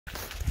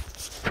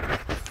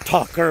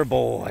Tucker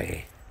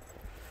boy,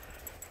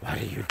 what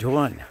are you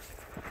doing?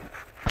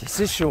 This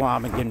is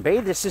Chequamegon Bay.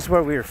 This is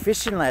where we were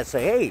fishing last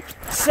night. Hey,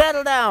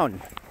 settle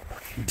down.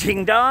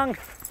 Ding dong.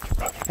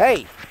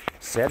 Hey,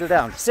 settle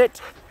down. Sit.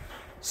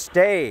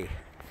 Stay.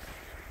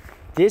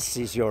 This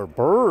is your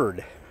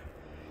bird.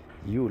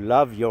 You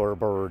love your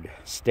bird.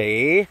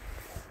 Stay.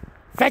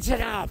 Fetch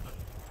it up.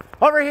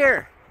 Over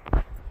here.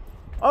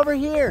 Over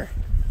here.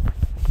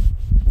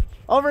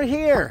 Over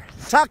here.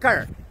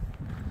 Tucker.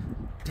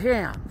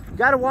 Damn. You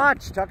gotta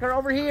watch, Tucker.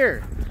 Over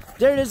here.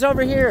 There it is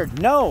over here.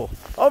 No.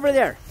 Over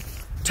there.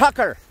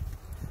 Tucker.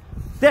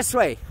 This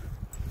way.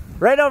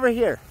 Right over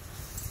here.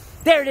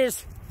 There it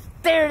is.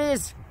 There it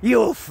is.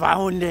 You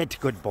found it.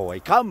 Good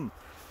boy. Come.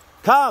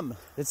 Come.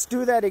 Let's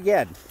do that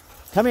again.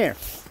 Come here.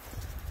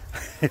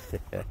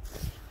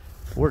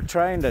 We're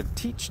trying to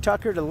teach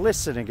Tucker to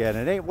listen again.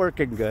 It ain't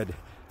working good.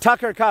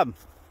 Tucker, come.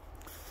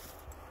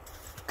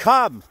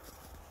 Come.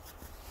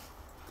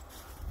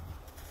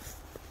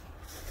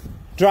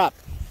 Drop.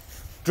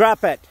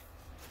 Drop it.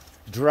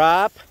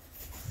 Drop.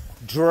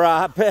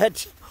 Drop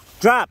it.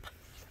 Drop.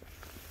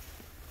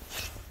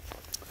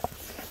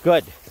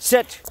 Good.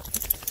 Sit.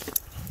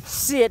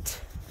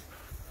 Sit.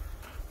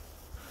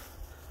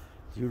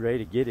 You ready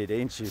to get it,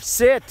 ain't you?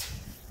 Sit.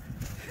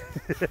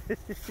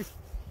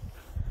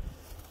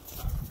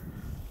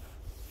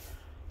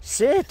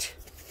 Sit.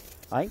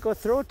 I ain't gonna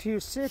throw it to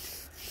you. Sit.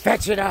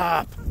 Fetch it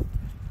up.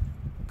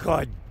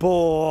 Good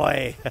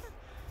boy.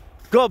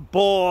 Good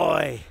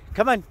boy.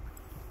 Come on.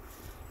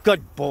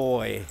 Good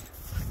boy.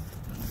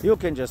 You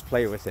can just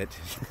play with it.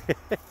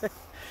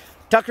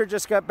 Tucker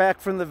just got back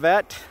from the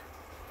vet.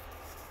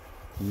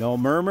 No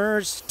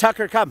murmurs.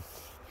 Tucker, come.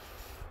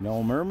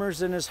 No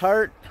murmurs in his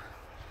heart.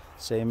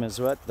 Same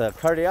as what the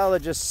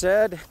cardiologist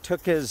said.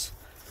 Took his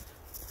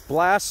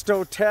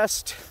blasto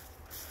test.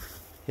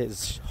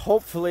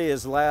 Hopefully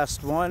his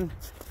last one.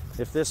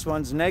 If this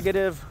one's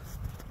negative,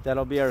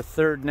 that'll be our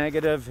third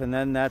negative, and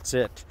then that's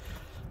it.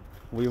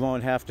 We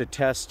won't have to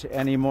test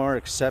anymore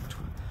except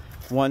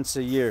once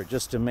a year,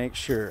 just to make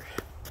sure.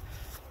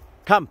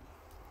 Come.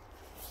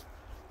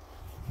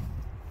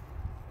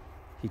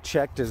 He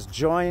checked his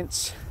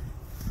joints.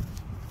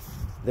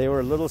 They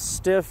were a little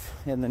stiff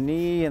in the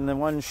knee and the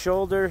one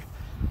shoulder,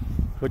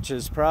 which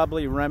is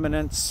probably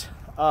remnants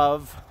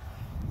of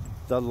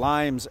the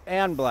Lyme's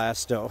and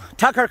Blasto.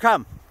 Tucker,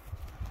 come.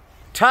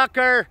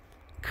 Tucker,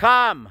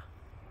 come.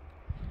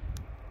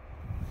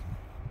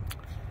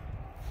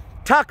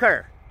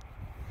 Tucker.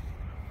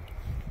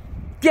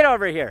 Get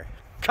over here.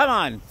 Come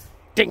on.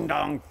 Ding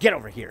dong. Get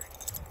over here.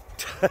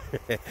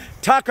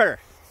 Tucker,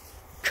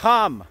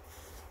 come.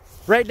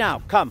 Right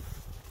now. Come.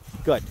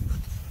 Good.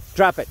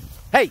 Drop it.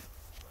 Hey.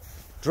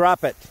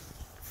 Drop it.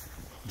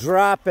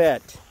 Drop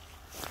it.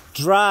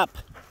 Drop.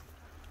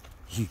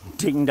 You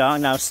ding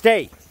dong. Now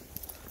stay.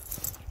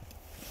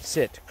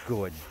 Sit.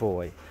 Good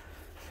boy.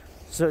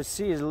 So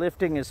see, he's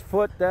lifting his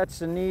foot. That's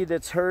the knee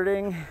that's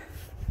hurting.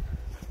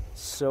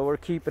 So we're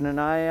keeping an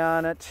eye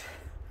on it.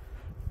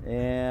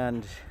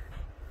 And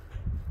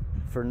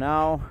for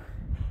now,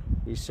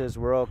 he says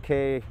we're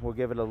okay. We'll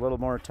give it a little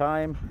more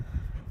time.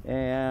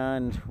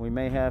 And we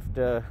may have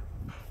to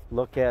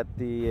look at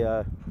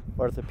the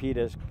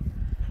orthopedic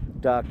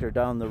doctor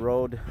down the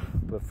road.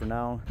 But for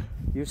now,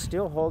 you're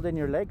still holding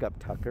your leg up,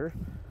 Tucker.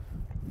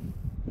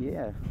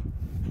 Yeah.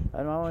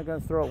 I'm only going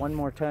to throw it one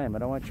more time. I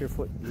don't want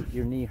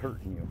your knee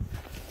hurting you.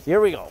 Here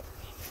we go.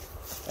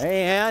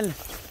 And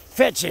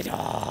fetch it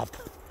up.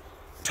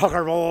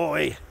 Tucker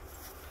boy.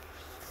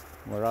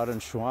 We're out in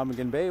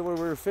Chequamegon Bay where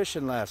we were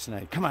fishing last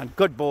night. Come on,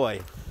 good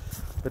boy.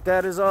 But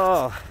that is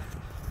all.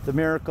 The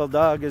miracle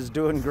dog is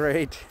doing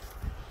great.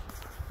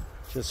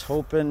 Just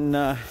hoping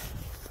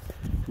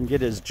he can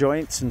get his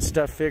joints and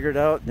stuff figured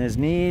out and his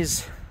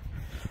knees.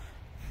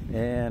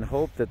 And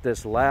hope that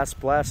this last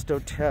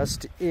blasto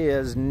test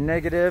is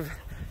negative.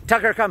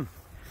 Tucker, come.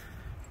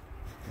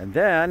 And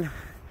then,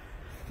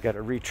 got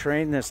to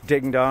retrain this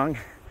ding dong,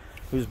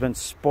 who's been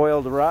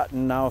spoiled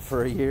rotten now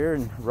for a year,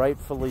 and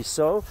rightfully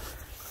so.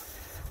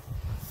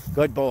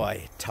 Good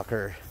boy,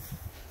 Tucker.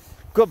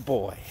 Good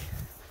boy.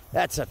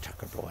 That's a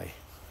Tucker boy.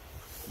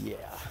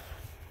 Yeah.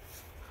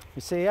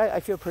 You see, I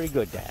feel pretty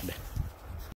good, Dad.